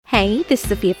Hey, this is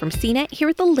Sophia from CNET here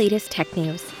with the latest tech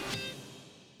news.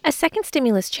 A second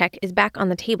stimulus check is back on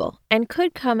the table and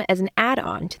could come as an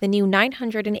add-on to the new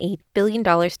 $908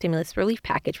 billion stimulus relief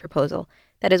package proposal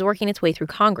that is working its way through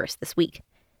Congress this week.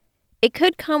 It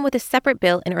could come with a separate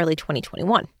bill in early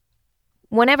 2021.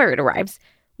 Whenever it arrives,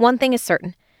 one thing is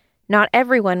certain: not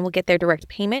everyone will get their direct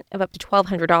payment of up to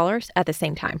 $1,200 at the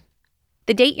same time.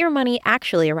 The date your money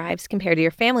actually arrives compared to your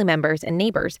family members and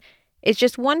neighbors is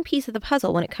just one piece of the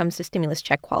puzzle when it comes to stimulus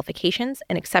check qualifications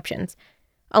and exceptions.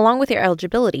 Along with your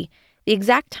eligibility, the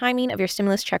exact timing of your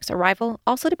stimulus check's arrival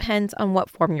also depends on what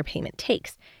form your payment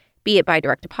takes, be it by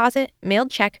direct deposit,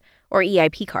 mailed check, or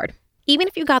EIP card. Even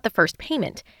if you got the first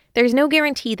payment, there's no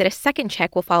guarantee that a second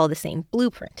check will follow the same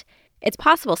blueprint. It's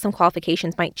possible some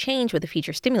qualifications might change with a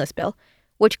future stimulus bill,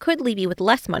 which could leave you with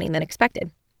less money than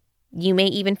expected. You may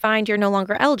even find you're no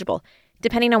longer eligible,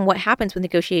 depending on what happens with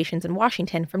negotiations in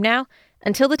Washington from now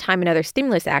until the time another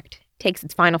stimulus act takes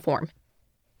its final form.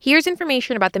 Here's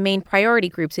information about the main priority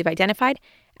groups we've identified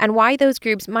and why those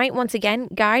groups might once again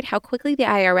guide how quickly the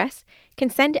IRS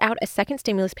can send out a second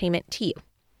stimulus payment to you.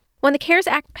 When the CARES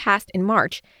Act passed in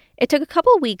March, it took a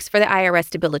couple weeks for the IRS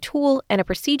to build a tool and a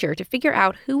procedure to figure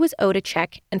out who was owed a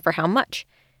check and for how much.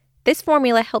 This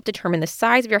formula helped determine the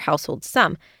size of your household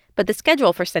sum, but the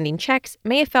schedule for sending checks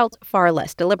may have felt far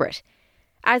less deliberate.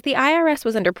 As the IRS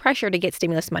was under pressure to get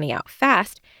stimulus money out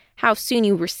fast, how soon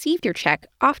you received your check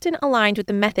often aligned with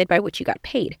the method by which you got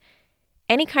paid.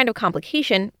 Any kind of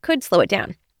complication could slow it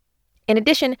down. In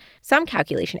addition, some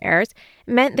calculation errors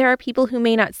meant there are people who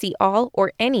may not see all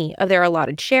or any of their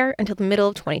allotted share until the middle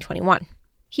of 2021.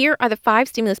 Here are the 5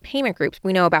 stimulus payment groups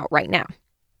we know about right now.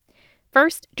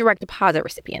 First, direct deposit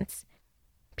recipients.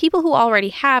 People who already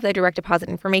have their direct deposit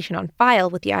information on file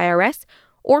with the IRS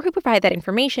or who provide that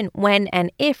information when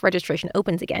and if registration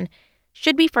opens again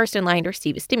should be first in line to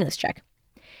receive a stimulus check.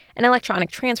 An electronic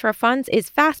transfer of funds is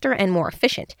faster and more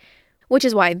efficient, which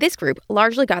is why this group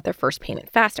largely got their first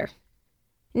payment faster.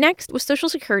 Next was Social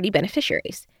Security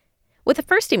beneficiaries. With the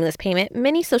first stimulus payment,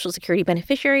 many Social Security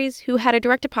beneficiaries who had a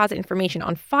direct deposit information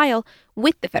on file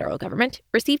with the federal government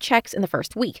received checks in the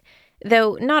first week,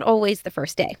 though not always the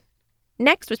first day.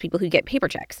 Next was people who get paper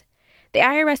checks. The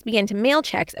IRS began to mail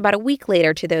checks about a week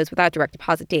later to those without direct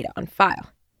deposit data on file.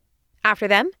 After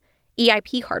them,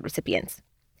 EIP card recipients.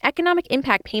 Economic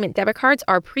Impact Payment debit cards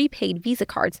are prepaid Visa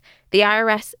cards the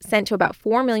IRS sent to about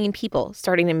 4 million people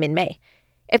starting in mid-May.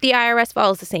 If the IRS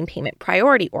follows the same payment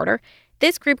priority order,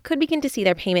 this group could begin to see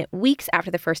their payment weeks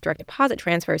after the first direct deposit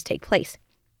transfers take place.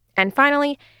 And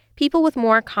finally, people with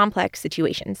more complex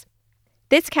situations.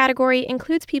 This category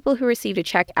includes people who received a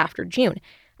check after June,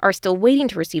 are still waiting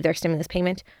to receive their stimulus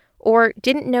payment, or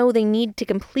didn't know they need to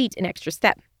complete an extra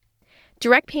step.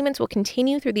 Direct payments will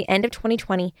continue through the end of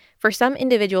 2020 for some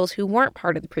individuals who weren't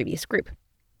part of the previous group.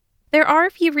 There are a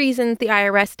few reasons the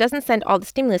IRS doesn't send all the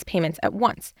stimulus payments at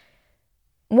once.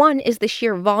 One is the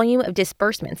sheer volume of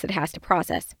disbursements it has to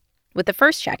process. With the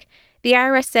first check, the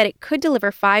IRS said it could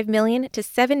deliver 5 million to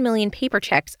 7 million paper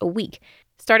checks a week,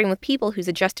 starting with people whose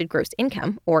adjusted gross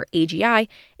income, or AGI,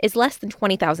 is less than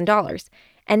 $20,000,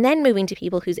 and then moving to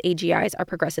people whose AGIs are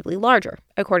progressively larger,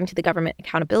 according to the Government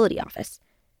Accountability Office.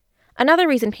 Another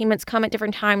reason payments come at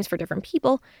different times for different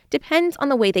people depends on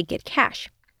the way they get cash.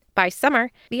 By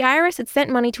summer, the IRS had sent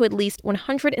money to at least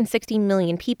 160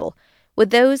 million people.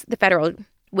 With those, the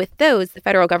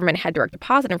federal government had direct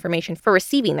deposit information for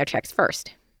receiving their checks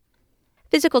first.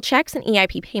 Physical checks and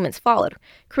EIP payments followed,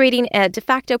 creating a de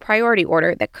facto priority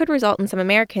order that could result in some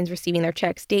Americans receiving their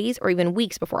checks days or even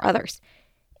weeks before others.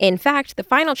 In fact, the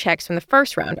final checks from the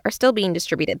first round are still being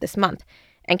distributed this month,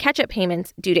 and catch-up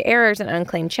payments due to errors and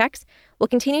unclaimed checks will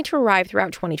continue to arrive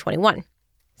throughout 2021.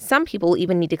 Some people will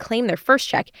even need to claim their first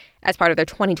check as part of their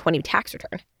 2020 tax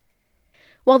return.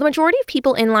 While the majority of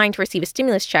people in line to receive a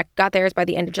stimulus check got theirs by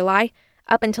the end of July,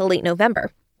 up until late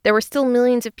November, there were still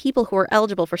millions of people who were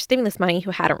eligible for stimulus money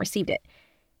who hadn't received it.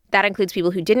 That includes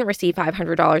people who didn't receive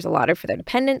 $500 allotted for their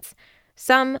dependents,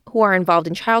 some who are involved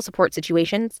in child support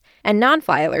situations, and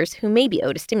non-filers who may be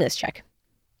owed a stimulus check.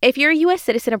 If you're a U.S.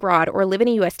 citizen abroad or live in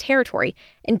a U.S. territory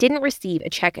and didn't receive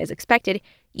a check as expected,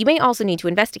 you may also need to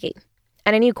investigate.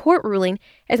 And a new court ruling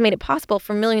has made it possible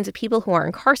for millions of people who are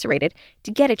incarcerated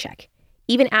to get a check,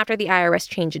 even after the IRS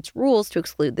changed its rules to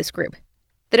exclude this group.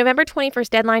 The November 21st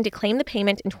deadline to claim the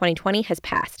payment in 2020 has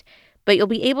passed, but you'll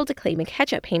be able to claim a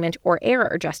catch-up payment or error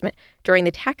adjustment during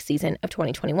the tax season of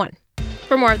 2021.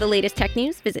 For more of the latest tech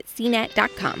news, visit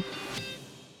cnet.com.